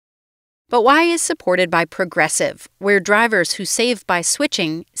But Why is supported by Progressive, where drivers who save by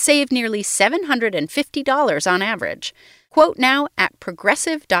switching save nearly $750 on average. Quote now at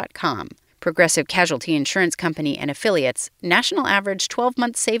Progressive.com. Progressive Casualty Insurance Company and Affiliates. National average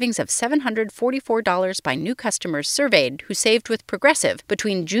 12-month savings of $744 by new customers surveyed who saved with Progressive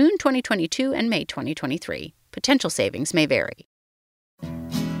between June 2022 and May 2023. Potential savings may vary.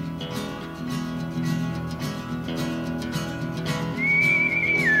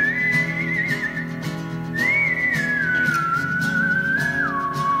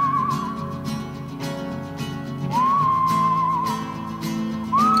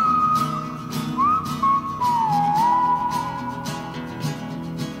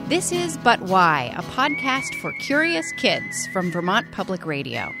 This is But Why, a podcast for curious kids from Vermont Public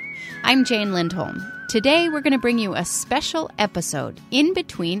Radio. I'm Jane Lindholm. Today we're going to bring you a special episode in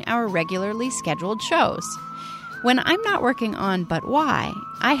between our regularly scheduled shows. When I'm not working on But Why,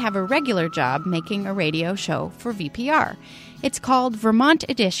 I have a regular job making a radio show for VPR. It's called Vermont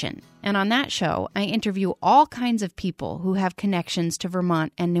Edition, and on that show, I interview all kinds of people who have connections to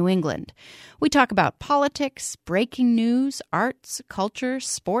Vermont and New England. We talk about politics, breaking news, arts, culture,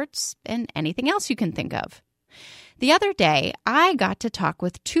 sports, and anything else you can think of. The other day, I got to talk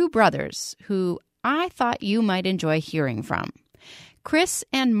with two brothers who I thought you might enjoy hearing from. Chris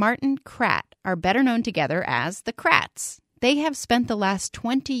and Martin Kratt are better known together as the Kratts. They have spent the last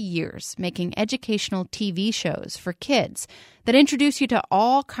 20 years making educational TV shows for kids that introduce you to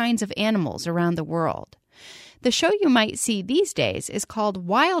all kinds of animals around the world. The show you might see these days is called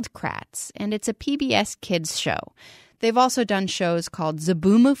Wild Kratts, and it's a PBS Kids show. They've also done shows called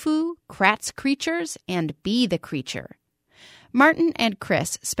Zoboomafoo, Kratts Creatures, and Be the Creature. Martin and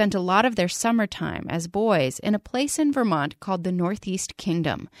Chris spent a lot of their summertime as boys in a place in Vermont called the Northeast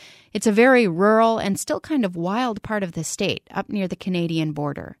Kingdom. It's a very rural and still kind of wild part of the state up near the Canadian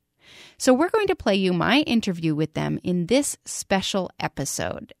border. So we're going to play you my interview with them in this special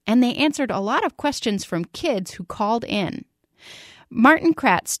episode. And they answered a lot of questions from kids who called in. Martin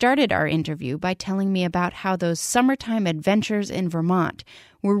Kratt started our interview by telling me about how those summertime adventures in Vermont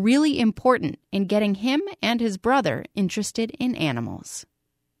were really important in getting him and his brother interested in animals.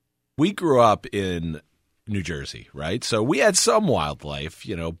 We grew up in New Jersey, right? So we had some wildlife,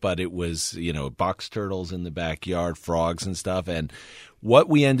 but it was, box turtles in the backyard, frogs and stuff. And what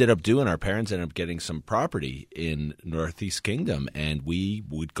we ended up doing, our parents ended up getting some property in Northeast Kingdom, and we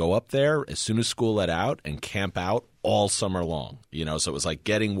would go up there as soon as school let out and camp out all summer long, so it was like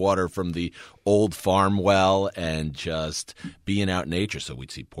getting water from the old farm well and just being out in nature. So we'd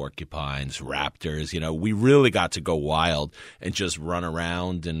see porcupines, raptors, we really got to go wild and just run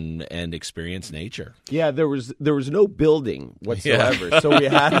around and experience nature. Yeah, there was no building whatsoever. Yeah. So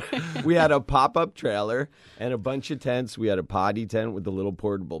we had a pop-up trailer and a bunch of tents. We had a potty tent with a little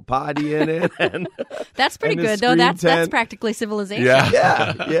portable potty in it. And that's pretty good, though. That's practically civilization.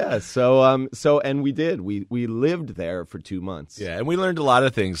 Yeah. So and we did. We lived there for 2 months. Yeah, and we learned a lot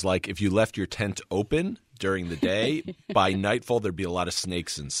of things, like if you left your tent open during the day, by nightfall there'd be a lot of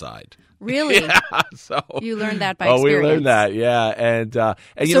snakes inside. Really? Yeah, so you learned that by experience. We learned that, yeah. And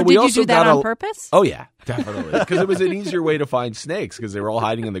so we did also you do that on purpose? Oh, yeah, definitely. Because it was an easier way to find snakes because they were all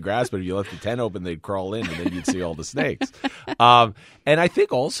hiding in the grass, but if you left the tent open, they'd crawl in and then you'd see all the snakes. And I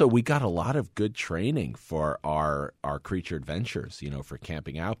think also we got a lot of good training for our creature adventures, for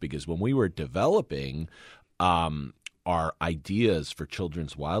camping out, because when we were developing our ideas for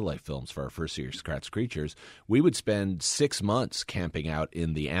children's wildlife films for our first series, Kratts Creatures, we would spend 6 months camping out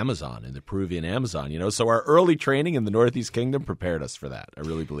in the Amazon, in the Peruvian Amazon, So our early training in the Northeast Kingdom prepared us for that. I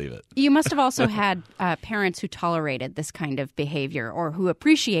really believe it. You must have also had parents who tolerated this kind of behavior or who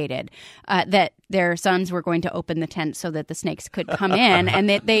appreciated that their sons were going to open the tent so that the snakes could come in. And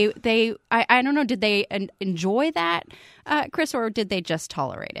I don't know, did they enjoy that, Chris, or did they just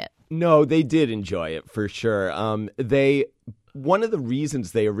tolerate it? No, they did enjoy it for sure. One of the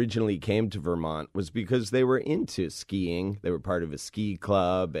reasons they originally came to Vermont was because they were into skiing. They were part of a ski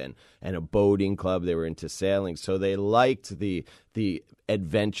club and a boating club. They were into sailing. So they liked the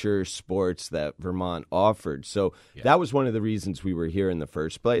adventure sports that Vermont offered. So that was one of the reasons we were here in the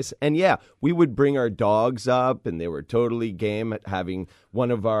first place. And we would bring our dogs up, and they were totally game at having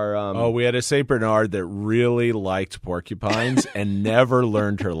one of our... we had a St. Bernard that really liked porcupines and never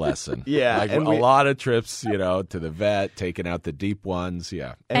learned her lesson. Yeah. And a lot of trips, to the vet, taking out the deep ones,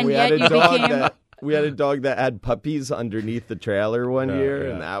 And we yet had a you dog became... We had a dog that had puppies underneath the trailer one year,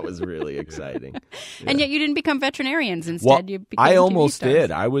 and that was really exciting. And yet you didn't become veterinarians. Instead, you became I almost TV stars.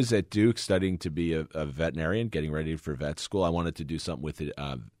 did. I was at Duke studying to be a veterinarian, getting ready for vet school. I wanted to do something with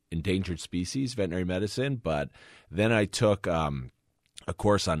endangered species, veterinary medicine, but then I took a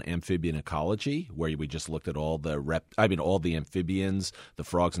course on amphibian ecology where we just looked at all the amphibians, the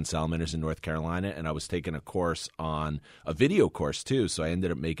frogs and salamanders in North Carolina, and I was taking a course on a video course too. So I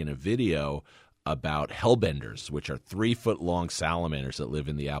ended up making a video about hellbenders, which are 3-foot-long salamanders that live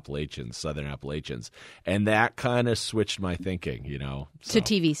in the Appalachians, southern Appalachians, and that kind of switched my thinking, To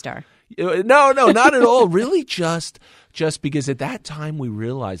TV star. No, not at all. Really, just because at that time we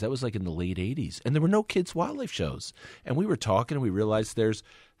realized that was like in the late 80s, and there were no kids' wildlife shows, and we were talking, and we realized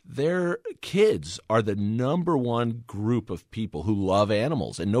their kids are the number one group of people who love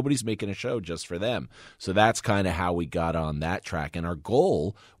animals, and nobody's making a show just for them. So that's kind of how we got on that track. And our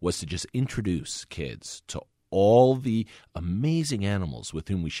goal was to just introduce kids to all the amazing animals with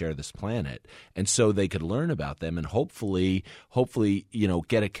whom we share this planet, and so they could learn about them and hopefully,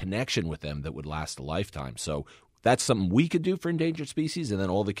 get a connection with them that would last a lifetime. So that's something we could do for endangered species, and then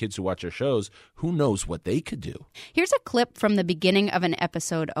all the kids who watch our shows, who knows what they could do. Here's a clip from the beginning of an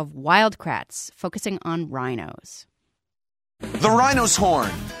episode of Wildcrats, focusing on rhinos. The rhino's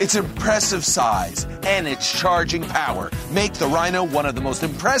horn, its impressive size, and its charging power make the rhino one of the most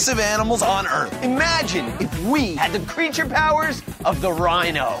impressive animals on Earth. Imagine if we had the creature powers of the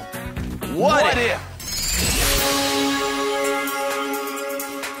rhino. What if?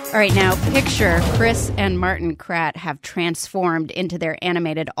 All right, now picture Chris and Martin Kratt have transformed into their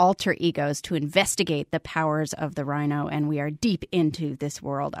animated alter egos to investigate the powers of the rhino, and we are deep into this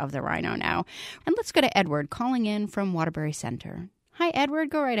world of the rhino now. And let's go to Edward, calling in from Waterbury Center. Hi, Edward.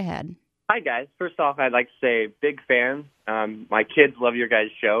 Go right ahead. Hi, guys. First off, I'd like to say big fan. My kids love your guys'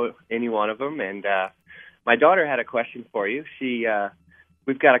 show, any one of them, and my daughter had a question for you.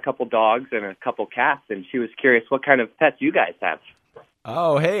 We've got a couple dogs and a couple cats, and she was curious what kind of pets you guys have.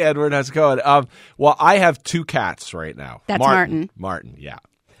 Oh, hey, Edward. How's it going? Well, I have 2 cats right now. That's Martin. Martin, yeah.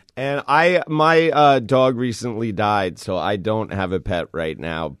 And my dog recently died, so I don't have a pet right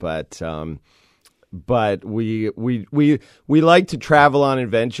now. But we like to travel on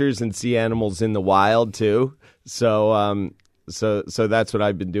adventures and see animals in the wild too. So that's what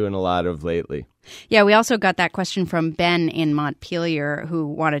I've been doing a lot of lately. Yeah, we also got that question from Ben in Montpelier, who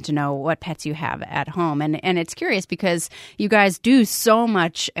wanted to know what pets you have at home. And it's curious because you guys do so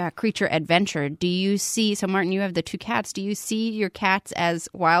much creature adventure. Do you see, so Martin, you have the 2 cats. Do you see your cats as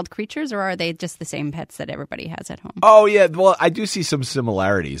wild creatures, or are they just the same pets that everybody has at home? Oh, yeah. Well, I do see some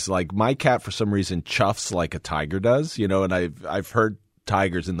similarities. Like my cat, for some reason, chuffs like a tiger does, and I've heard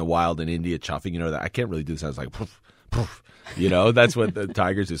tigers in the wild in India chuffing, that I can't really do sounds like poof, poof. That's what the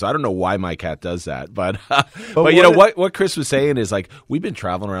tigers do. So I don't know why my cat does that, but what Chris was saying is like we've been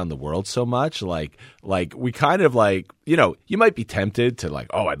traveling around the world so much, like we kind of you might be tempted to like,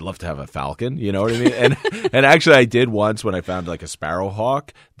 oh, I'd love to have a falcon, you know what I mean? And actually I did once when I found like a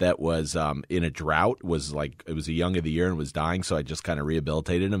sparrowhawk that was in a drought, it was a young of the year and was dying, so I just kind of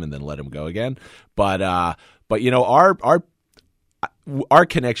rehabilitated him and then let him go again. But our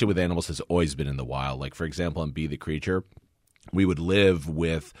connection with animals has always been in the wild. Like for example, on Be the Creature, we would live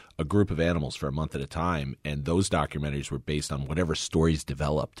with a group of animals for a month at a time, and those documentaries were based on whatever stories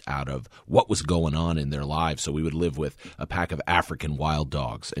developed out of what was going on in their lives. So we would live with a pack of African wild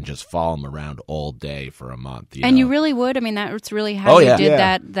dogs and just follow them around all day for a month. You really would? I mean, that's really how you did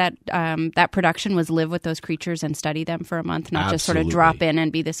that production, was live with those creatures and study them for a month, not just sort of drop in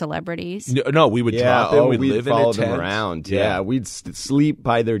and be the celebrities? No, we would drop in. We'd live follow in a tent. them around. Yeah, we'd sleep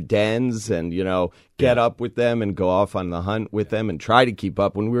by their dens and, get up with them and go off on the hunt with them and try to keep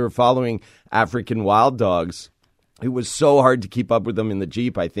up. When we were following African wild dogs, it was so hard to keep up with them in the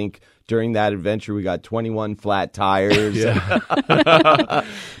Jeep. I think during that adventure we got 21 flat tires.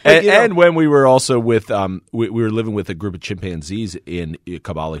 And when we were also with we were living with a group of chimpanzees in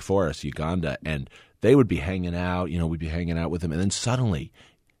Kabale Forest, Uganda, and they would be hanging out, we'd be hanging out with them, and then suddenly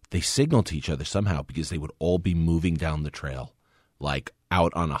they signaled to each other somehow because they would all be moving down the trail, like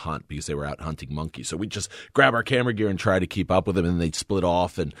out on a hunt because they were out hunting monkeys. So we'd just grab our camera gear and try to keep up with them, and they'd split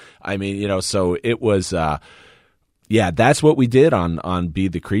off. And I mean, so it was, that's what we did on Be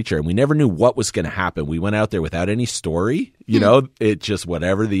the Creature. And we never knew what was going to happen. We went out there without any story, it just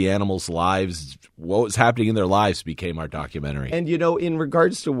whatever the animals' lives, what was happening in their lives became our documentary. And, in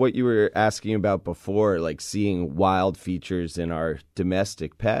regards to what you were asking about before, like seeing wild features in our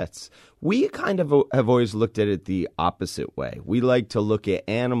domestic pets, we kind of have always looked at it the opposite way. We like to look at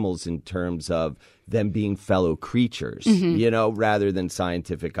animals in terms of them being fellow creatures, rather than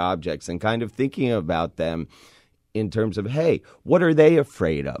scientific objects, and kind of thinking about them in terms of, hey, what are they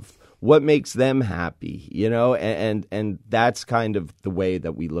afraid of? What makes them happy, and that's kind of the way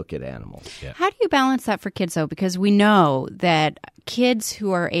that we look at animals. Yeah. How do you balance that for kids, though? Because we know that kids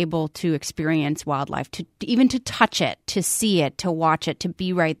who are able to experience wildlife, even to touch it, to see it, to watch it, to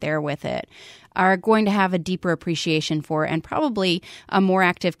be right there with it, are going to have a deeper appreciation for and probably a more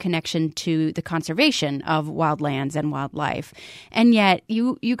active connection to the conservation of wildlands and wildlife. And yet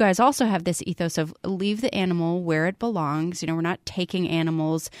you guys also have this ethos of leave the animal where it belongs. We're not taking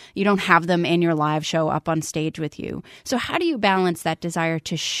animals. You don't have them in your live show up on stage with you. So how do you balance that desire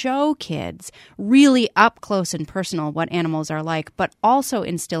to show kids really up close and personal what animals are like, but also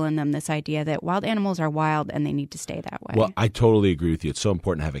instill in them this idea that wild animals are wild and they need to stay that way? Well, I totally agree with you. It's so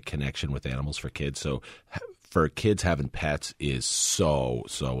important to have a connection with animals for kids. So for kids, having pets is so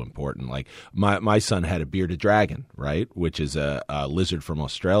important. Like my son had a bearded dragon, right, which is a lizard from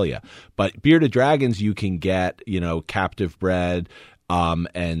Australia. But bearded dragons you can get, captive bred.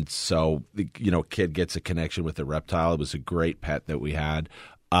 And so, kid gets a connection with the reptile. It was a great pet that we had.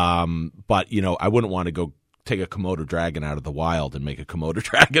 But, I wouldn't want to go take a Komodo dragon out of the wild and make a Komodo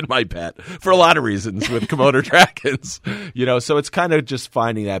dragon my pet for a lot of reasons with Komodo dragons, so it's kind of just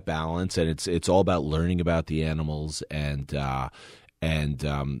finding that balance, and it's all about learning about the animals and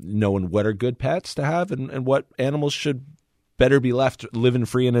knowing what are good pets to have and what animals should better be left living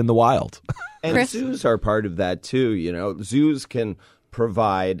free and in the wild. And Chris? Zoos are part of that too. Zoos can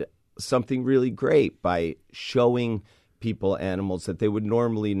provide something really great by showing people animals that they would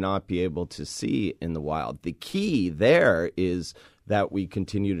normally not be able to see in the wild. The key there is that we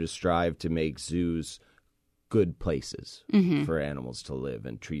continue to strive to make zoos good places for animals to live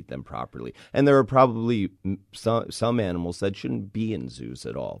and treat them properly. And there are probably some animals that shouldn't be in zoos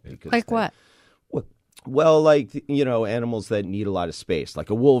at all. Like what? Well, like, animals that need a lot of space, like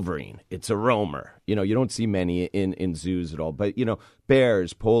a wolverine. It's a roamer. You don't see many in zoos at all. But,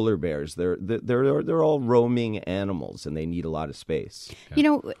 bears, polar bears, they're all roaming animals, and they need a lot of space.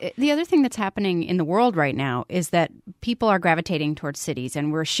 The other thing that's happening in the world right now is that people are gravitating towards cities,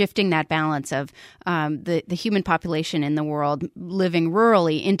 and we're shifting that balance of the human population in the world living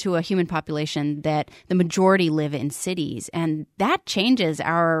rurally into a human population that the majority live in cities. And that changes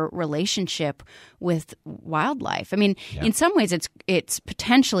our relationship with wildlife. I mean, in some ways, it's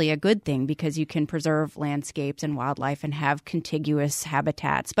potentially a good thing because you can preserve landscapes and wildlife and have contiguous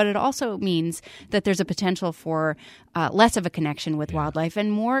habitats. But it also means that there's a potential for less of a connection with wildlife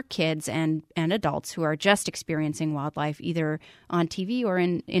and more kids and adults who are just experiencing wildlife either on TV or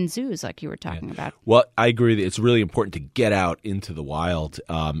in zoos like you were talking about. Well, I agree that it's really important to get out into the wild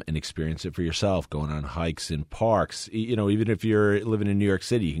and experience it for yourself, going on hikes in parks. Even if you're living in New York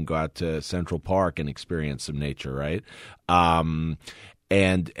City, you can go out to Central Park and experience some nature, right?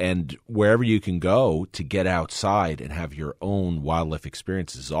 And wherever you can go to get outside and have your own wildlife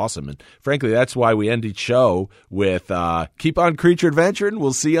experience is awesome. And frankly, that's why we end each show with keep on creature adventuring.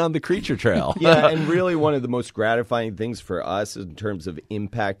 We'll see you on the creature trail. Yeah, and really one of the most gratifying things for us in terms of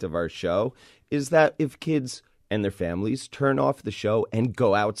impact of our show is that if kids and their families turn off the show and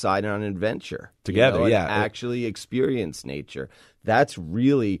go outside on an adventure together, and actually experience nature, that's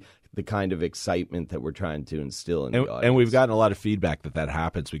really the kind of excitement that we're trying to instill in the audience. And we've gotten a lot of feedback that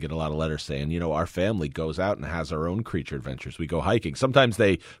happens. We get a lot of letters saying, our family goes out and has our own creature adventures. We go hiking. Sometimes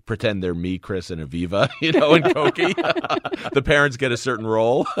they pretend they're me, Chris, and Aviva, and Koki. The parents get a certain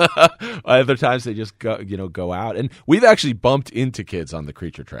role. Other times they just go out. And we've actually bumped into kids on the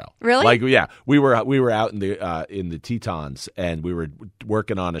creature trail. Really? Like, yeah, we were out in the Tetons, and we were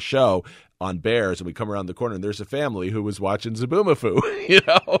working on a show on bears, and we come around the corner, and there's a family who was watching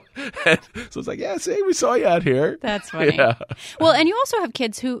Zoboomafoo, And so it's like, yeah, see, we saw you out here. That's funny. Yeah. Well, and you also have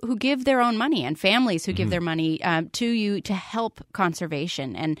kids who give their own money and families who give their money to you to help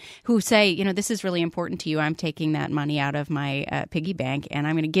conservation and who say, this is really important to you. I'm taking that money out of my piggy bank, and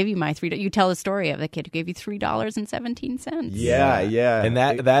I'm going to give you my $3. You tell the story of the kid who gave you $3.17. Yeah. And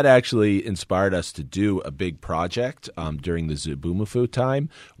that actually inspired us to do a big project during the Zoboomafoo time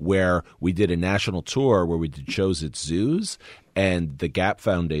where we did a national tour where we did shows at zoos, and the Gap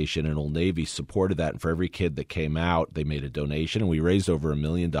Foundation and Old Navy supported that. And for every kid that came out, they made a donation, and we raised over $1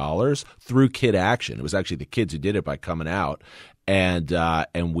 million through Kid Action. It was actually the kids who did it by coming out, and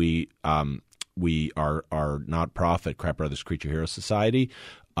we our nonprofit Crap Brothers Creature Hero Society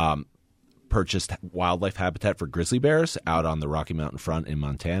purchased wildlife habitat for grizzly bears out on the Rocky Mountain front in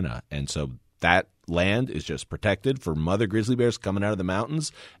Montana, and so that land is just protected for mother grizzly bears coming out of the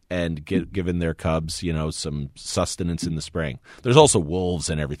mountains and giving their cubs, some sustenance in the spring. There's also wolves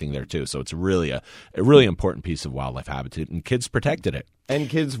and everything there too, so it's really a really important piece of wildlife habitat, and kids protected it. And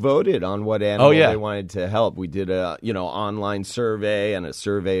kids voted on what animal they wanted to help. We did a online survey and a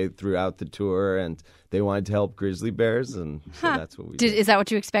survey throughout the tour, and they wanted to help grizzly bears, and so that's what we did. Is that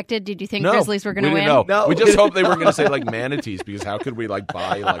what you expected? Did you think No, grizzlies were going to win? No, we just hoped they were going to say like manatees, because how could we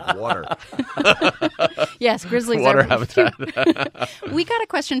buy water? Yes, grizzlies Water are habitat. We got a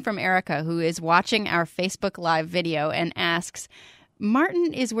question from Erica, who is watching our Facebook Live video and asks,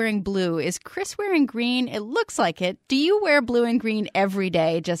 Martin is wearing blue. Is Chris wearing green? It looks like it. Do you wear blue and green every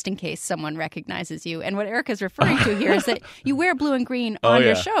day just in case someone recognizes you? And what Erica's referring to here is that you wear blue and green on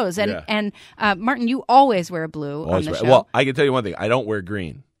your shows. And Martin, you always wear blue on the show. Well, I can tell you one thing. I don't wear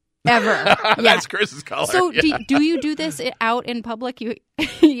green. Ever. That's Chris's color. So do you do this out in public? You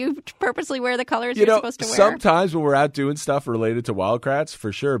purposely wear the colors you're supposed to wear? Sometimes when we're out doing stuff related to Wildcrats,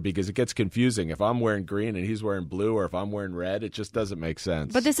 for sure, because it gets confusing. If I'm wearing green and he's wearing blue, or if I'm wearing red, it just doesn't make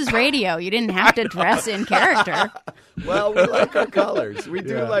sense. But this is radio. You didn't have to dress in character. Well, we like our colors. We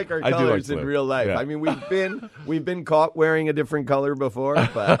do like our colors in real life. Yeah. I mean, we've been caught wearing a different color before,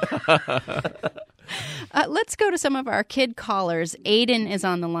 but... Let's go to some of our kid callers. Aiden is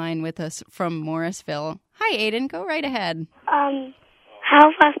on the line with us from Morrisville. Hi, Aiden. Go right ahead.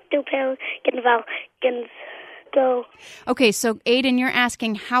 How fast do peregrine falcons go? Okay, so Aiden, you're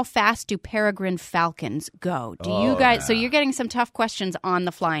asking how fast do peregrine falcons go? Do you guys? So you're getting some tough questions on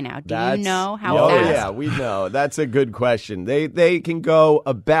the fly now. Do you know how fast? Oh yeah, we know. That's a good question. They can go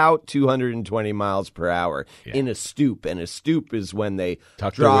about 220 miles per hour in a stoop, and a stoop is when they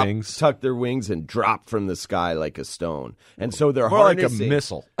tuck their wings and drop from the sky like a stone. And so they're harnessing like a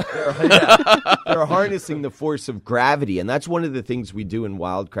missile. They're harnessing the force of gravity, and that's one of the things we do in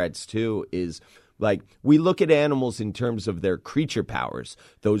Wildcrats too. Is we look at animals in terms of their creature powers,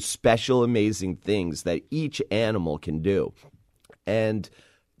 those special, amazing things that each animal can do. And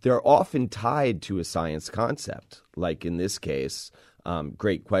they're often tied to a science concept. Like in this case,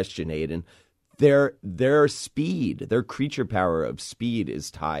 great question, Aiden. Their speed, their creature power of speed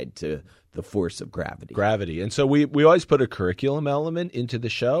is tied to the force of gravity. And so we always put a curriculum element into the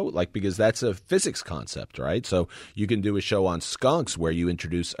show, because that's a physics concept, right? So you can do a show on skunks where you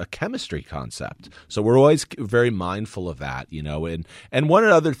introduce a chemistry concept. So we're always very mindful of that, And one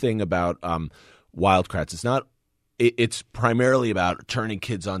other thing about Wildcrats, it's primarily about turning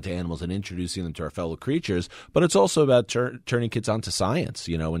kids onto animals and introducing them to our fellow creatures, but it's also about turning kids onto science,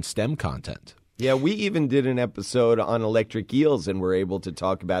 and STEM content. Yeah, we even did an episode on electric eels, and we're able to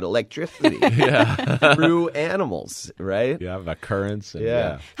talk about electricity through animals, right? Yeah, about currents.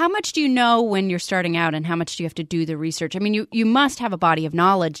 How much do you know when you're starting out, and how much do you have to do the research? I mean, you must have a body of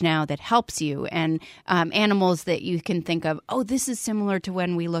knowledge now that helps you, and animals that you can think of, this is similar to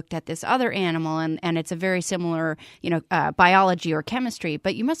when we looked at this other animal, and it's a very similar, biology or chemistry,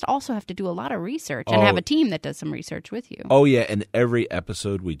 but you must also have to do a lot of research and have a team that does some research with you. Oh, yeah, and every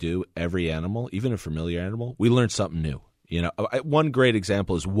episode we do, every animal, even a familiar animal, we learn something new. One great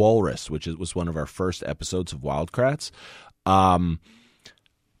example is walrus, which was one of our first episodes of Wildcrats.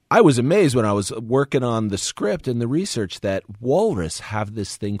 I was amazed when I was working on the script and the research that walrus have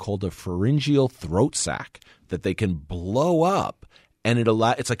this thing called a pharyngeal throat sac that they can blow up. And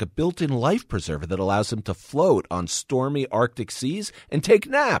it's like a built-in life preserver that allows them to float on stormy Arctic seas and take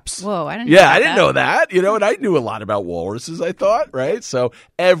naps. Whoa, I didn't know that. I didn't know that. And I knew a lot about walruses, I thought, right? So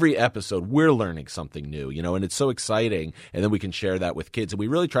every episode, we're learning something new, and it's so exciting. And then we can share that with kids. And we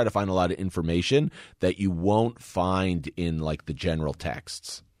really try to find a lot of information that you won't find in, the general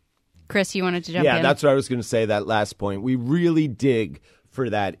texts. Chris, you wanted to jump in? Yeah, that's what I was going to say, that last point. We really dig for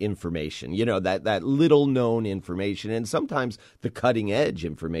that information, that little known information, and sometimes the cutting edge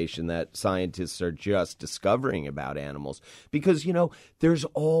information that scientists are just discovering about animals. Because, there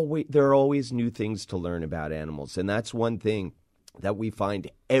are always new things to learn about animals. And that's one thing that we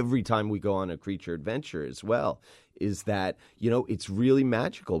find every time we go on a creature adventure as well, is that, it's really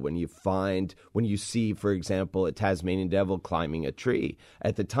magical when you see, for example, a Tasmanian devil climbing a tree.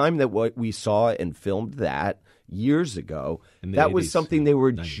 At the time that what we saw and filmed that years ago, that 80s, was something they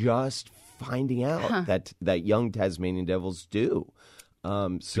were 90s. Just finding out that young Tasmanian devils do.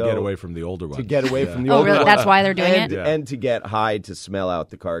 To get away from the older ones. To get away from the older really? ones. That's why they're doing it? Yeah. And to get high to smell out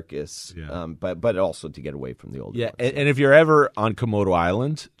the carcass, but also to get away from the older ones. And if you're ever on Komodo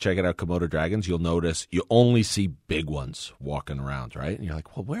Island, check it out, Komodo dragons, you'll notice you only see big ones walking around, right? And you're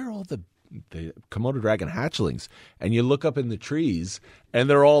like, well, where are all the Komodo dragon hatchlings? And you look up in the trees, and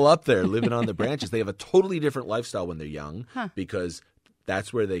they're all up there living on the branches. They have a totally different lifestyle when they're young because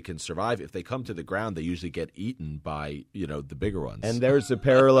that's where they can survive. If they come to the ground, they usually get eaten by, the bigger ones. And there's a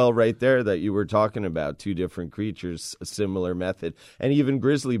parallel right there that you were talking about. Two different creatures, a similar method. And even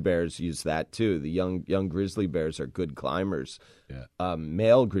grizzly bears use that too. The young grizzly bears are good climbers. Yeah.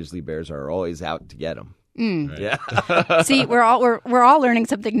 Male grizzly bears are always out to get them. Mm. Yeah. See, we're all learning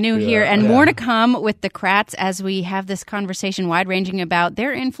something new here, and more to come with the Kratts as we have this conversation wide-ranging about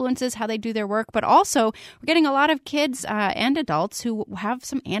their influences, how they do their work, but also we're getting a lot of kids and adults who have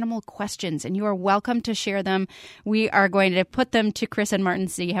some animal questions, and you are welcome to share them. We are going to put them to Chris and Martin,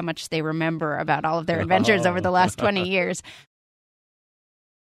 see how much they remember about all of their adventures over the last 20 years.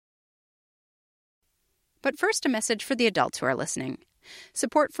 But first, a message for the adults who are listening.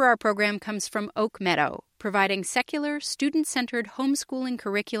 Support for our program comes from Oak Meadow, providing secular, student-centered homeschooling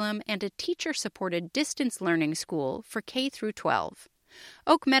curriculum and a teacher-supported distance learning school for K through 12.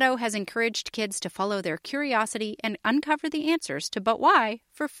 Oak Meadow has encouraged kids to follow their curiosity and uncover the answers to But Why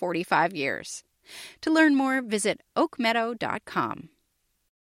for 45 years. To learn more, visit oakmeadow.com.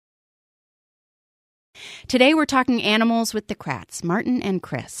 Today we're talking animals with the Kratts, Martin and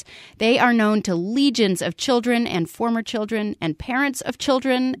Chris. They are known to legions of children and former children and parents of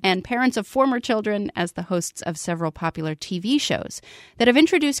children and parents of former children as the hosts of several popular TV shows that have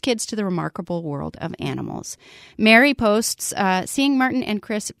introduced kids to the remarkable world of animals. Mary posts, seeing Martin and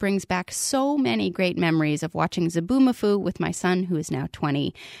Chris brings back so many great memories of watching Zoboomafoo with my son who is now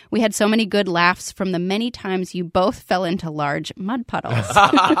 20. We had so many good laughs from the many times you both fell into large mud puddles.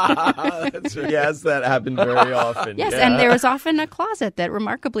 Yes, that happened very often. Yes, and there was often a closet that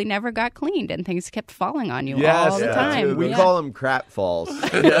remarkably never got cleaned, and things kept falling on you all the time. We call them crap falls. On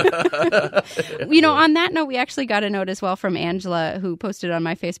that note, we actually got a note as well from Angela, who posted on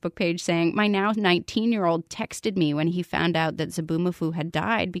my Facebook page saying, my now 19-year-old texted me when he found out that Zoboomafoo had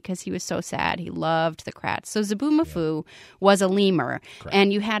died because he was so sad. He loved the Kratts. So Zoboomafoo was a lemur,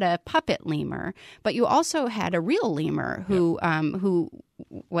 and you had a puppet lemur, but you also had a real lemur who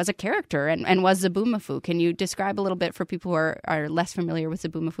was a character and was Zoboomafoo. Can you describe a little bit for people who are less familiar with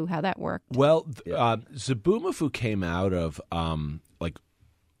Zoboomafoo how that worked? Well, Zoboomafoo came out of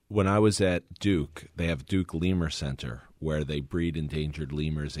when I was at Duke. They have Duke Lemur Center where they breed endangered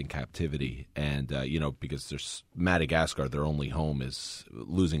lemurs in captivity, and because there's Madagascar, their only home is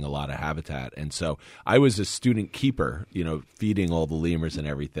losing a lot of habitat, and so I was a student keeper, feeding all the lemurs and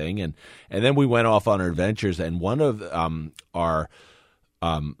everything, and then we went off on our adventures, and one of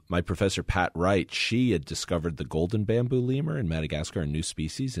my professor, Pat Wright, she had discovered the golden bamboo lemur in Madagascar, a new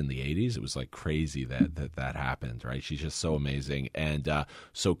species in the 80s. It was like crazy that happened, right? She's just so amazing. And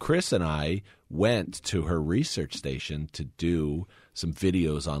so Chris and I went to her research station to do some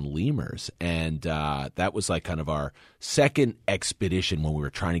videos on lemurs. And that was like kind of our second expedition when we were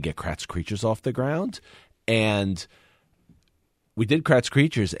trying to get Kratts Creatures off the ground. And we did Kratts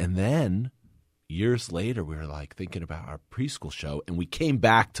Creatures, and then years later, we were like thinking about our preschool show, and we came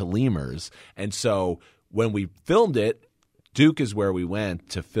back to lemurs. And so when we filmed it, Duke is where we went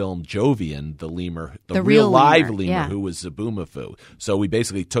to film Jovian, the lemur, the real live lemur, who was Zoboomafoo. So we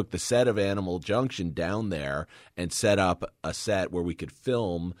basically took the set of Animal Junction down there and set up a set where we could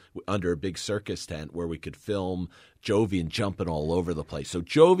film under a big circus tent where we could film Jovian jumping all over the place. So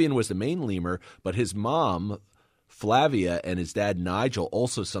Jovian was the main lemur, but his mom, Flavia, and his dad Nigel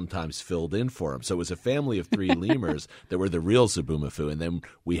also sometimes filled in for him. So it was a family of three lemurs that were the real Zoboomafoo, and then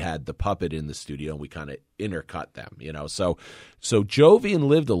we had the puppet in the studio, and we kind of intercut them, So Jovian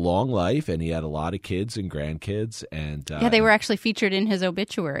lived a long life, and he had a lot of kids and grandkids, and they were actually featured in his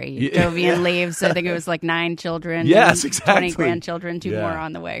obituary. Jovian leaves. I think it was like 9 children. Yes, exactly. 20 grandchildren, 2 more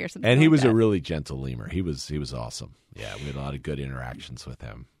on the way, or something. And he was that. a really gentle lemur. He was awesome. Yeah, we had a lot of good interactions with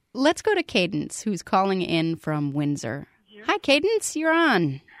him. Let's go to Cadence, who's calling in from Windsor. Hi, Cadence. You're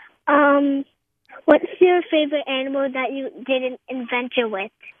on. What's your favorite animal that you did an adventure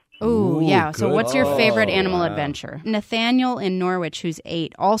with? Ooh, yeah. So good. what's your favorite animal adventure? Nathaniel in Norwich, who's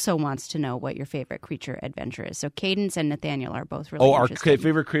 8, also wants to know what your favorite creature adventure is. So Cadence and Nathaniel are both really interested. Our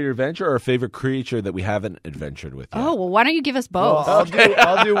favorite creature adventure or our favorite creature that we haven't adventured with yet? Oh, well, why don't you give us both? Well,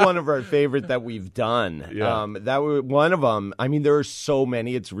 I'll do one of our favorite that we've done. Yeah. One of them, I mean, there are so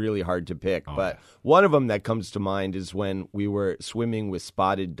many, it's really hard to pick. But one of them that comes to mind is when we were swimming with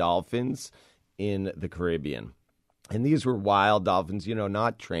spotted dolphins in the Caribbean. And these were wild dolphins,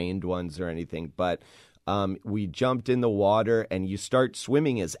 not trained ones or anything. But we jumped in the water, and you start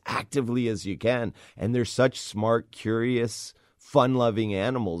swimming as actively as you can. And they're such smart, curious, fun-loving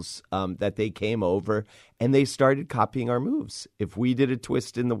animals that they came over, and they started copying our moves. If we did a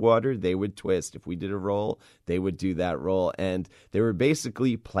twist in the water, they would twist. If we did a roll, they would do that roll. And they were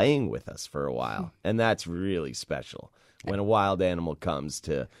basically playing with us for a while. And that's really special. when a wild animal comes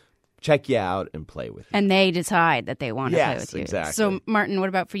to check you out and play with you. And they decide that they want to play with you. Exactly. So, Martin, what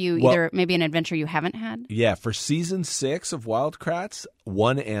about for you? Well- Either maybe an adventure you haven't had? Yeah, for season 6 of Wild Kratts,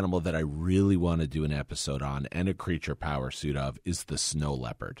 one animal that I really want to do an episode on and a creature power suit of is the snow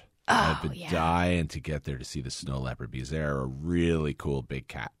leopard. I've been dying to get there to see the snow leopard because they're a really cool big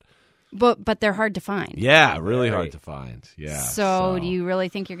cat. But they're hard to find. Yeah, really hard to find. Yeah. So do you really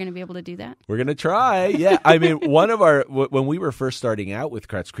think you're going to be able to do that? We're going to try. Yeah. I mean, when we were first starting out with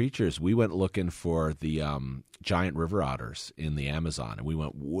Kratts Creatures, we went looking for the giant river otters in the Amazon. And we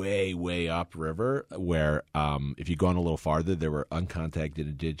went way, way upriver where if you'd gone a little farther, there were uncontacted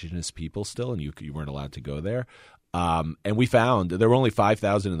indigenous people still, and you weren't allowed to go there. And we found there were only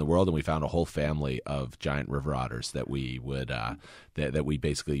 5,000 in the world, and we found a whole family of giant river otters that we would that we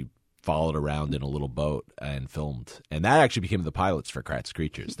basically followed around in a little boat and filmed. And that actually became the pilots for Kratts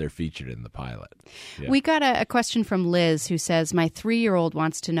Creatures. They're featured in the pilot. Yeah. We got a question from Liz who says, my 3-year-old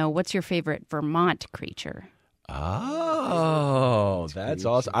wants to know, what's your favorite Vermont creature? Oh, that's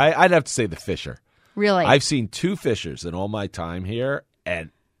awesome. I'd have to say the fisher. Really? I've seen 2 fishers in all my time here, and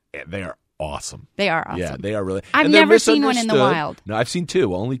they are awesome. They are awesome. Yeah, they are really. I've and they're never seen one in the misunderstood. wild. No, I've seen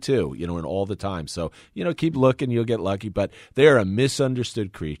 2, only 2, in all the time. So, keep looking, you'll get lucky. But they are a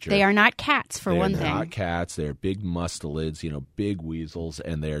misunderstood creature. They are not cats, for one thing. They're not cats. They're big mustelids, big weasels,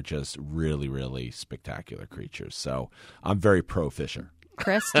 and they're just really, really spectacular creatures. So I'm very pro-fisher.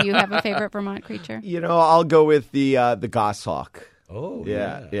 Chris, do you have a favorite Vermont creature? I'll go with the goshawk. Oh,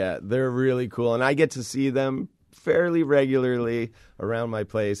 Yeah, they're really cool, and I get to see them fairly regularly around my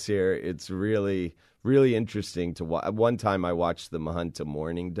place here. It's really, really interesting to watch. One time I watched them hunt a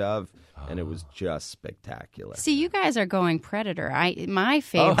mourning dove, and it was just spectacular. See, you guys are going predator. My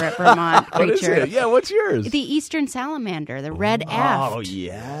favorite Vermont What is creature. it? Yeah, what's yours? The eastern salamander, the red aft. Oh,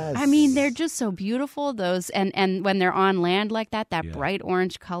 yes. I mean, they're just so beautiful. Those and when they're on land like that Yeah. bright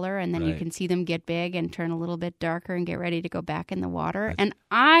orange color, and then you Right. can see them get big and turn a little bit darker and get ready to go back in the water. And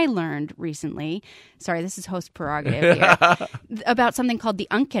I learned recently, sorry, this is host prerogative here, about something called the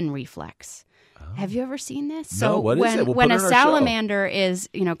Unken reflex. Have you ever seen this? No, So what is when it? We'll when put a it on our show. salamander is,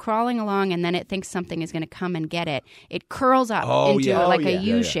 crawling along and then it thinks something is going to come and get it, it curls up Oh, into yeah. like Oh, a yeah.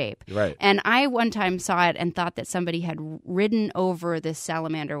 U Yeah, shape. Right. And I one time saw it and thought that somebody had ridden over this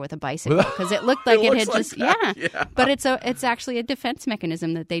salamander with a bicycle because it looked like it, had looks just like that. But it's actually a defense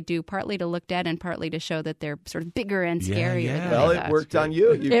mechanism that they do, partly to look dead and partly to show that they're sort of bigger and scarier. yeah. than Well, they it thought. worked on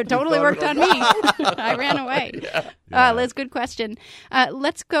you. It totally worked on me. I ran away. Liz, good question.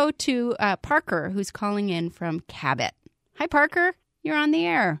 Let's go to Parker, who's calling in from Cabot. Hi, Parker. You're on the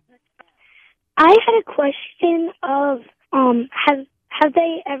air. I had a question of have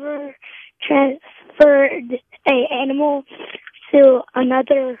they ever transferred an animal to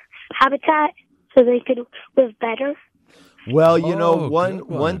another habitat so they could live better? Well, Oh, one good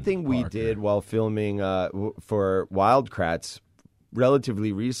one, thing we Parker. did while filming for Wild Kratts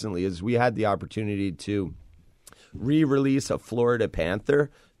relatively recently is we had the opportunity to re-release a Florida panther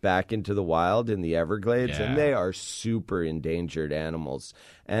back into the wild in the Everglades, Yeah. and they are super endangered animals.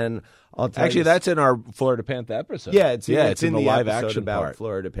 And I'll tell Actually, you, that's in our Florida Panther episode. yeah, it's in the live episode action about part.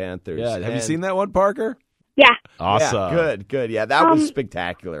 Florida panthers. Yeah, have you And- seen that one, Parker? Yeah. Awesome. Yeah, good. Yeah, that was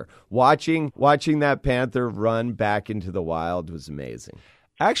spectacular. Watching that panther run back into the wild was amazing.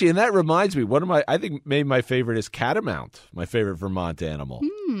 Actually, and that reminds me, I think maybe my favorite is catamount, my favorite Vermont animal.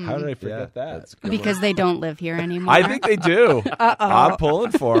 How did I forget that? That's good. Because they don't live here anymore. I think they do. I'm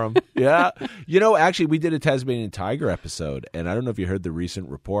pulling for them. Yeah. Actually, we did a Tasmanian tiger episode, and I don't know if you heard the recent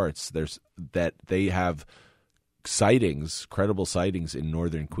reports. That they have sightings, credible sightings in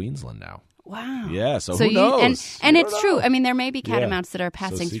northern Queensland now. Wow. Yeah, so who you, knows? And You it's don't true. know. I mean, there may be Yeah. catamounts that are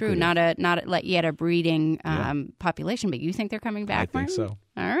passing through, secretive. not yet a breeding population, but you think they're coming back? I think Martin? so.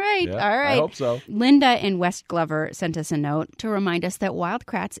 All right. Yeah, All right. I hope so. Linda in West Glover sent us a note to remind us that Wild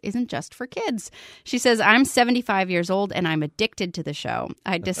Kratts isn't just for kids. She says, I'm 75 years old and I'm addicted to the show.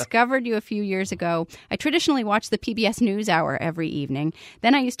 I discovered you a few years ago. I traditionally watch the PBS NewsHour every evening.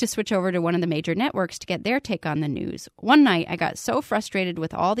 Then I used to switch over to one of the major networks to get their take on the news. One night, I got so frustrated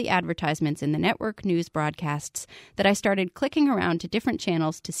with all the advertisements in the network news broadcasts that I started clicking around to different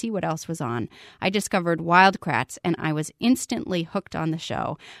channels to see what else was on. I discovered Wild Kratts and I was instantly hooked on the show.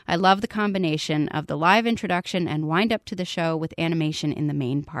 I love the combination of the live introduction and wind up to the show with animation in the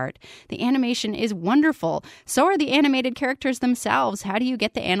main part. The animation is wonderful. So are the animated characters themselves. How do you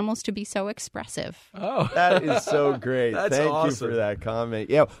get the animals to be so expressive? Oh, That is so great. That's Thank awesome. you for that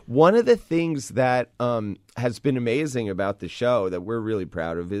comment. Yeah, one of the things that has been amazing about the show that we're really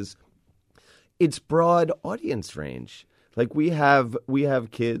proud of is its broad audience range. Like we have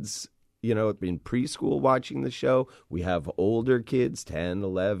kids in preschool watching the show. We have older kids, 10,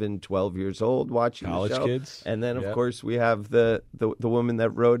 11, 12 years old watching College the show. kids. And then, of course, we have the woman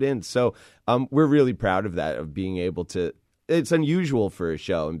that wrote in. So we're really proud of that, of being able to. It's unusual for a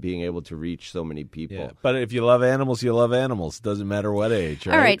show and being able to reach so many people. Yeah. But if you love animals, you love animals. Doesn't matter what age,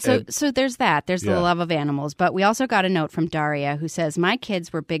 right? All right, so there's that. There's the Yeah. love of animals. But we also got a note from Daria who says, my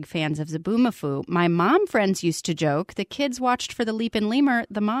kids were big fans of Zaboomafoo. My mom friends used to joke, the kids watched for the Leap and Lemur,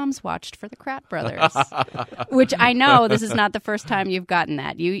 the moms watched for the Krat brothers. Which I know this is not the first time you've gotten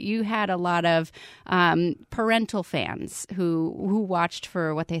that. You had a lot of parental fans who watched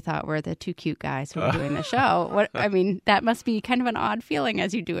for what they thought were the two cute guys who were doing the show. That must be kind of an odd feeling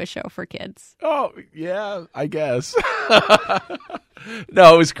as you do a show for kids. Oh, yeah, I guess.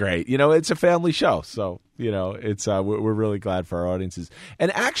 No, it was great. It's a family show. So, it's we're really glad for our audiences.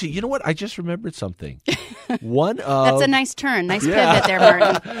 And actually, you know what? I just remembered something. That's a nice turn. Nice pivot there,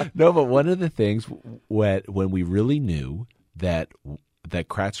 Martin. No, but one of the things when we really knew that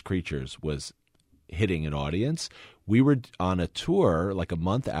Kratz Creatures was hitting an audience, we were on a tour like a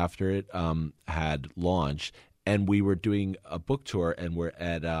month after it had launched. And we were doing a book tour, and we're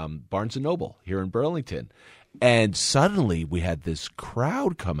at Barnes & Noble here in Burlington. And suddenly we had this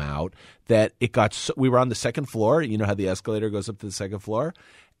crowd come out that we were on the second floor. You know how the escalator goes up to the second floor?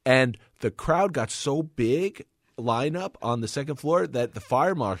 And the crowd got so big, lineup on the second floor, that the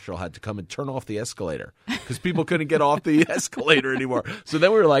fire marshal had to come and turn off the escalator because people couldn't get off the escalator anymore. So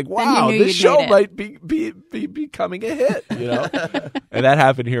then we were like, wow, this show might be becoming a hit, And that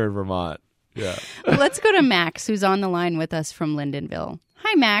happened here in Vermont. Yeah. Well, let's go to Max, who's on the line with us from Lyndonville.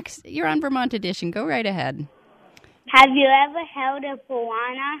 Hi, Max. You're on Vermont Edition. Go right ahead. Have you ever held a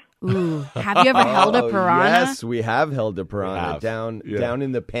piranha? Ooh, have you ever held a piranha? Yes, we have held a piranha down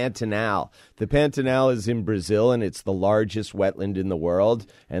in the Pantanal. The Pantanal is in Brazil, and it's the largest wetland in the world,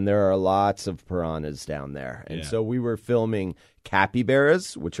 and there are lots of piranhas down there. And so we were filming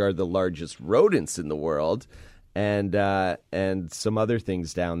capybaras, which are the largest rodents in the world, and some other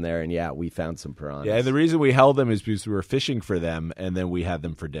things down there. And, we found some piranhas. Yeah, and the reason we held them is because we were fishing for them, and then we had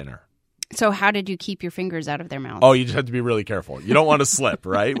them for dinner. So how did you keep your fingers out of their mouths? Oh, you just have to be really careful. You don't want to slip,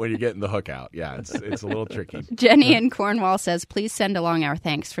 right, when you're getting the hook out. Yeah, it's a little tricky. Jenny in Cornwall says, please send along our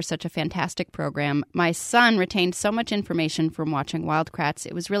thanks for such a fantastic program. My son retained so much information from watching Wild Kratts.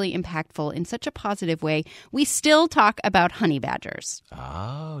 It was really impactful in such a positive way. We still talk about honey badgers.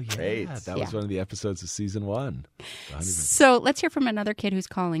 Oh, yeah. Great. That was one of the episodes of season 1. So let's hear from another kid who's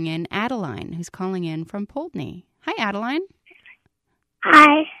calling in, Adeline, who's calling in from Poultney. Hi, Adeline.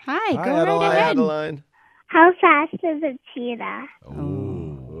 Hi. Hi, go Adeline. right ahead. Adeline. How fast is a cheetah?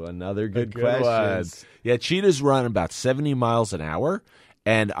 Ooh, another good Good question. one. Yeah, cheetahs run about 70 miles an hour.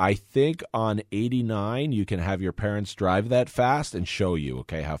 And I think on 89, you can have your parents drive that fast and show you,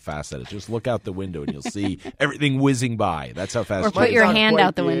 how fast that is. Just look out the window and you'll see everything whizzing by. That's how fast. Or put your hand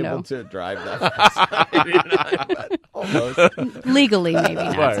out the window. Able to drive that fast. But almost. Legally, maybe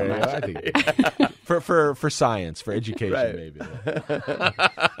not so much. I think for science, for education, Right. maybe.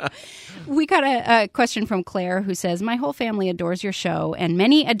 We got a question from Claire who says, my whole family adores your show, and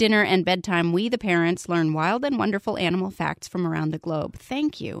many a dinner and bedtime we, the parents, learn wild and wonderful animal facts from around the globe.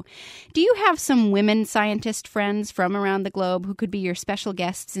 Thank you. Do you have some women scientist friends from around the globe who could be your special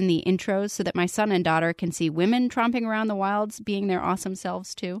guests in the intros so that my son and daughter can see women tromping around the wilds being their awesome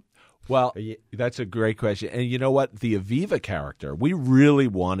selves too? Well, that's a great question. And you know what? The Aviva character, we really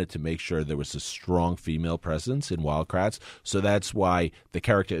wanted to make sure there was a strong female presence in Wild Kratts. So that's why the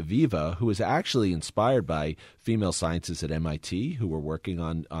character Aviva, who was actually inspired by female scientists at MIT who were working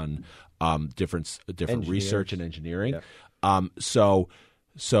on different research and engineering. Yeah.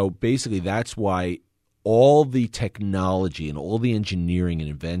 So basically that's why all the technology and all the engineering and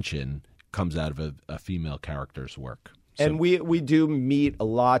invention comes out of a female character's work. And we do meet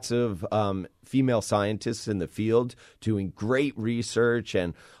lots of female scientists in the field doing great research,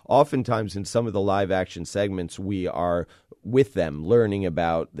 and oftentimes in some of the live action segments we are with them learning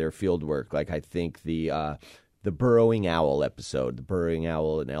about their field work. Like I think the burrowing owl episode, the burrowing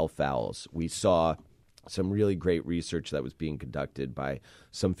owl and elf owls, we saw some really great research that was being conducted by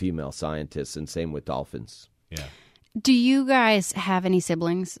some female scientists, and same with dolphins. Yeah. Do you guys have any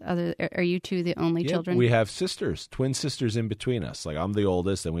siblings? Are you two the only children? We have sisters, twin sisters in between us. Like I'm the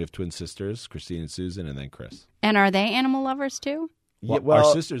oldest, and we have twin sisters, Christine and Susan, and then Chris. And are they animal lovers too? Well,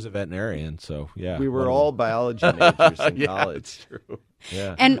 our sister's a veterinarian, so yeah. We were all biology majors in college. That's true.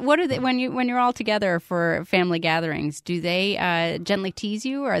 Yeah. And what are they when you're all together for family gatherings? Do they gently tease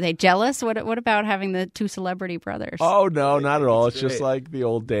you? Are they jealous? What about having the two celebrity brothers? Oh no, not at all. It's just like the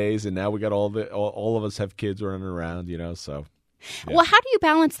old days, and now we got all of us have kids running around, so Yeah. Well, how do you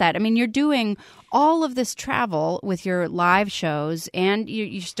balance that? I mean, you're doing all of this travel with your live shows, and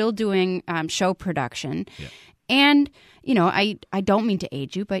you're still doing show production. Yeah. And, you know, I don't mean to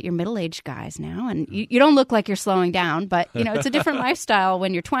age you, but you're middle-aged guys now, and you don't look like you're slowing down. But, you know, it's a different lifestyle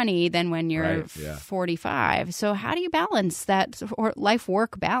when you're 20 than when you're 45. So how do you balance that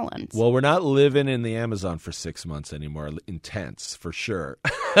life-work balance? Well, we're not living in the Amazon for 6 months anymore. Intense, for sure.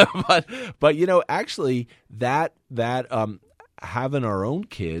 but you know, actually, that having our own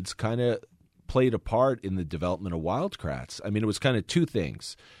kids kind of played a part in the development of Wildcrats. I mean, it was kind of two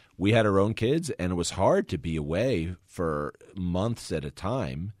things. We had our own kids, and it was hard to be away for months at a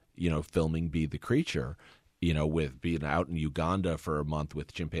time, you know, filming Be the Creature, you know, with being out in Uganda for a month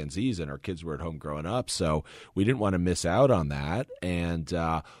with chimpanzees, and our kids were at home growing up. So we didn't want to miss out on that. And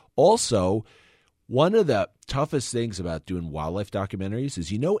also, one of the toughest things about doing wildlife documentaries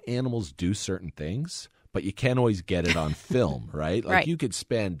is, you know, animals do certain things, but you can't always get it on film, right? Like you could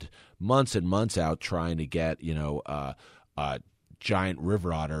spend months and months out trying to get, you know, giant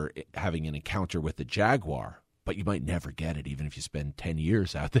river otter having an encounter with a jaguar, but you might never get it even if you spend 10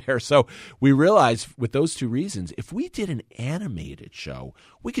 years out there. So we realized with those two reasons, if we did an animated show,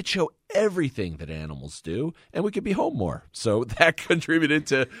 we could show everything that animals do, and we could be home more. So that contributed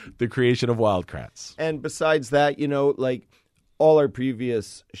to the creation of Wildcrats. And besides that, you know, like all our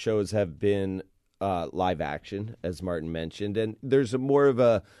previous shows have been live action, as Martin mentioned, and there's more of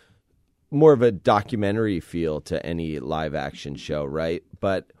a documentary feel to any live action show, right?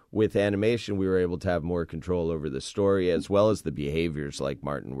 But with animation, we were able to have more control over the story as well as the behaviors, like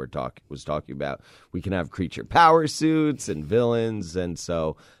Martin was talking about. We can have creature power suits and villains, and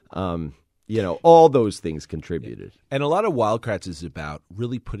so you know, all those things contributed. And a lot of Wildcrats is about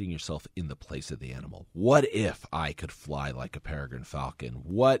really putting yourself in the place of the animal. What if I could fly like a peregrine falcon?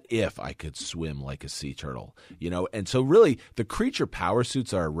 What if I could swim like a sea turtle? You know, and so really the creature power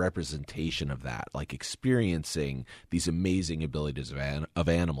suits are a representation of that, like experiencing these amazing abilities of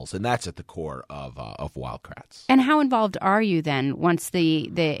animals. And that's at the core of Wildcrats. And how involved are you then once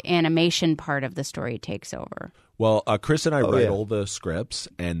the animation part of the story takes over? Well, Chris and I write all the scripts,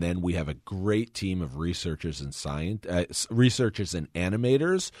 and then we have a great team of researchers and researchers and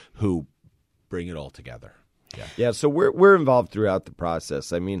animators who bring it all together. Yeah. So we're involved throughout the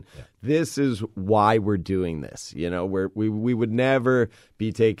process. I mean, this is why we're doing this. You know, we would never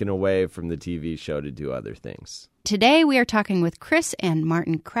be taken away from the TV show to do other things. Today, we are talking with Chris and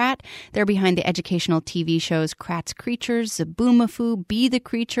Martin Kratt. They're behind the educational TV shows Kratt's Creatures, Zoboomafoo, Be the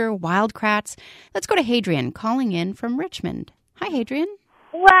Creature, Wildcrats. Let's go to Hadrian, calling in from Richmond. Hi, Hadrian.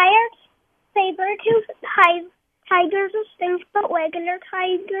 Why are saber-toothed tigers extinct, but regular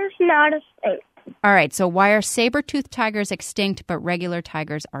tigers not extinct? All right, so why are saber-toothed tigers extinct, but regular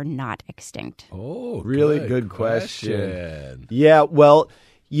tigers are not extinct? Oh, really good question. Yeah, well,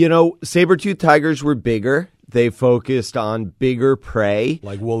 you know, saber-toothed tigers were bigger. They focused on bigger prey.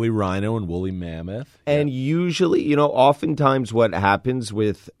 Like woolly rhino and woolly mammoth. And usually, you know, oftentimes what happens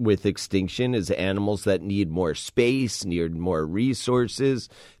with extinction is animals that need more space, need more resources,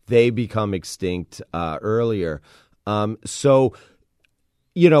 they become extinct earlier. So,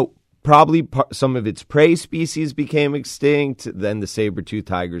 you know, probably some of its prey species became extinct. Then the saber-toothed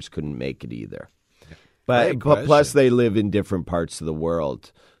tigers couldn't make it either. But plus they live in different parts of the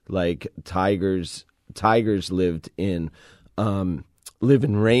world. Like tigers lived in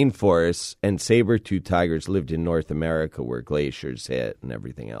rainforests, and saber-toothed tigers lived in North America where glaciers hit and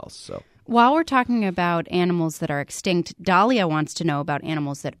everything else. So while we're talking about animals that are extinct, Dahlia wants to know about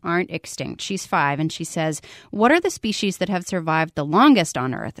animals that aren't extinct. She's 5, and she says, what are the species that have survived the longest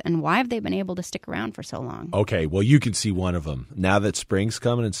on Earth, and why have they been able to stick around for so long? Okay, well, you can see one of them. Now that spring's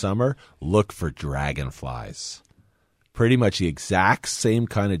coming in summer, look for dragonflies. Pretty much the exact same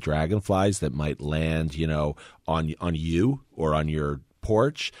kind of dragonflies that might land, you know, on you or on your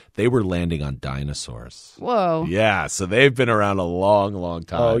porch. They were landing on dinosaurs. Whoa. Yeah, so they've been around a long, long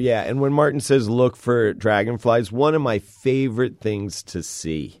time. Oh, yeah. And when Martin says look for dragonflies, one of my favorite things to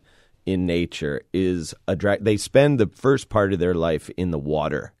see in nature is they spend the first part of their life in the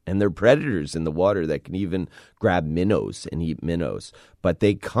water, and they're predators in the water that can even grab minnows and eat minnows. But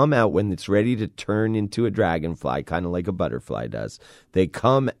they come out when it's ready to turn into a dragonfly, kind of like a butterfly does. They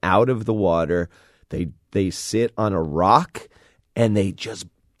come out of the water, they sit on a rock, and they just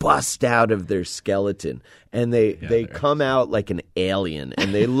bust out of their skeleton, and they come out like an alien,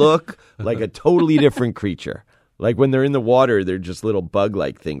 and they look like a totally different creature. Like when they're in the water, they're just little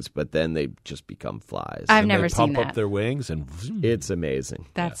bug-like things, but then they just become flies. I've never seen that. Pump up their wings and it's amazing.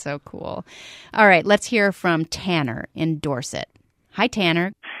 That's so cool. All right, let's hear from Tanner in Dorset. Hi,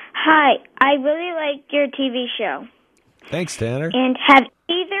 Tanner. Hi, I really like your TV show. Thanks, Tanner. And have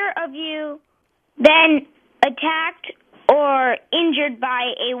either of you been attacked or injured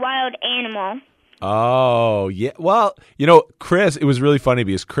by a wild animal? Oh, yeah. Well, Chris, it was really funny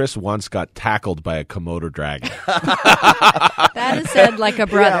because Chris once got tackled by a Komodo dragon. That is said like a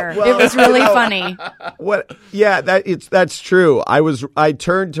brother. Yeah, well, it was really funny. What? Yeah, that's true. I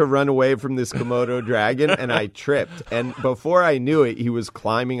turned to run away from this Komodo dragon and I tripped. And before I knew it, he was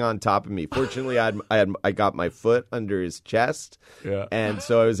climbing on top of me. Fortunately, I got my foot under his chest, and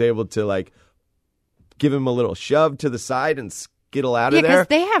so I was able to give him a little shove to the side and skittle out of there. Because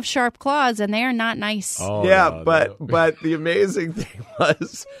they have sharp claws and they are not nice. Oh, yeah, no, but the amazing thing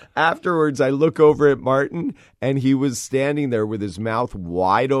was afterwards I look over at Martin and he was standing there with his mouth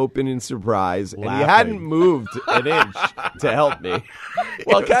wide open in surprise and he hadn't moved an inch to help me.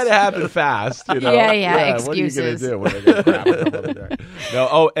 Well, it kind of happened fast, Yeah, What excuses. are you going to do? When they're gonna grab a dragon? No.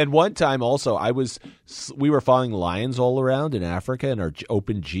 Oh, and one time also, we were following lions all around in Africa in our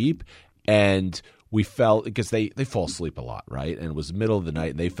open Jeep, and we fell because they fall asleep a lot, right? And it was the middle of the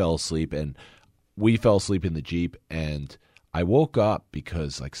night, and they fell asleep, and we fell asleep in the Jeep, and I woke up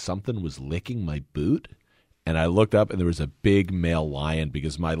because something was licking my boot. And I looked up, and there was a big male lion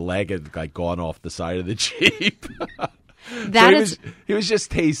because my leg had gone off the side of the Jeep. He was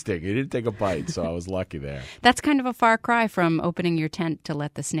just tasting. He didn't take a bite, so I was lucky there. That's kind of a far cry from opening your tent to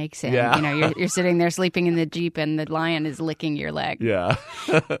let the snakes in. Yeah. You're sitting there sleeping in the Jeep, and the lion is licking your leg. Yeah.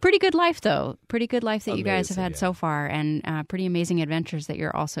 Pretty good life, though. Pretty good life that you guys have had yeah. so far, and pretty amazing adventures that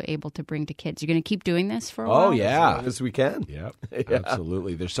you're also able to bring to kids. You're going to keep doing this for a while? Oh, yeah. As long as we can. Yep,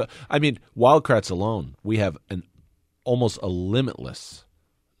 absolutely. Wild Kratts alone, we have almost a limitless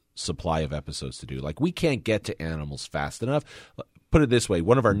supply of episodes to do. We can't get to animals fast enough. Put it this way,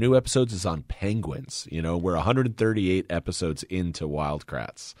 one of our new episodes is on penguins. We're 138 episodes into Wild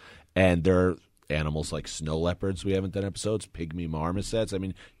Kratts, and there are animals like snow leopards we haven't done episodes, pygmy marmosets.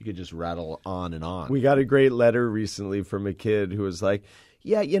 You could just rattle on and on. We got a great letter recently from a kid who was like,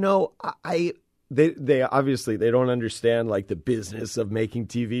 yeah, They obviously they don't understand the business of making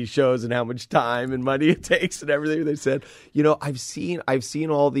TV shows and how much time and money it takes and everything. They said, I've seen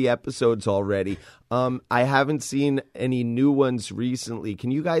all the episodes already. I haven't seen any new ones recently.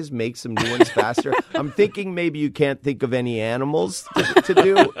 Can you guys make some new ones faster? I'm thinking maybe you can't think of any animals to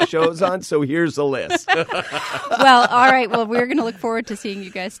do shows on, so here's a list. Well, all right. Well, we're going to look forward to seeing you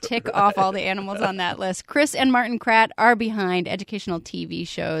guys tick off all the animals on that list. Chris and Martin Kratt are behind educational TV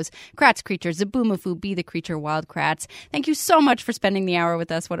shows, Kratt's Creatures, Zaboomafoo, Be the Creature, Wild Kratts. Thank you so much for spending the hour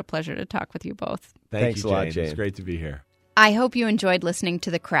with us. What a pleasure to talk with you both. Thanks you, a lot, Jane. Jane. It's great to be here. I hope you enjoyed listening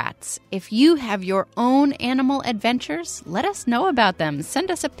to the Kratts. If you have your own animal adventures, let us know about them.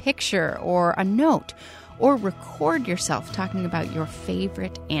 Send us a picture or a note, or record yourself talking about your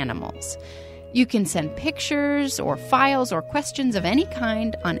favorite animals. You can send pictures or files or questions of any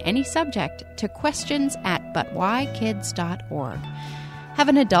kind on any subject to questions@butwhykids.org. Have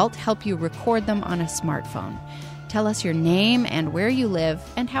an adult help you record them on a smartphone. Tell us your name and where you live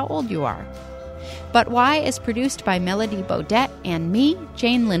and how old you are. But Why is produced by Melody Bodette and me,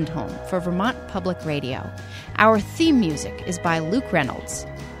 Jane Lindholm, for Vermont Public Radio. Our theme music is by Luke Reynolds.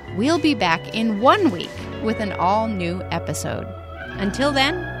 We'll be back in 1 week with an all-new episode. Until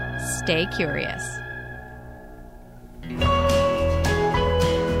then, stay curious.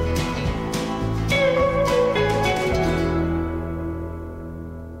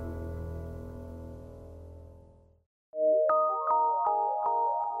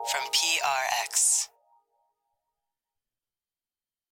 From PRX.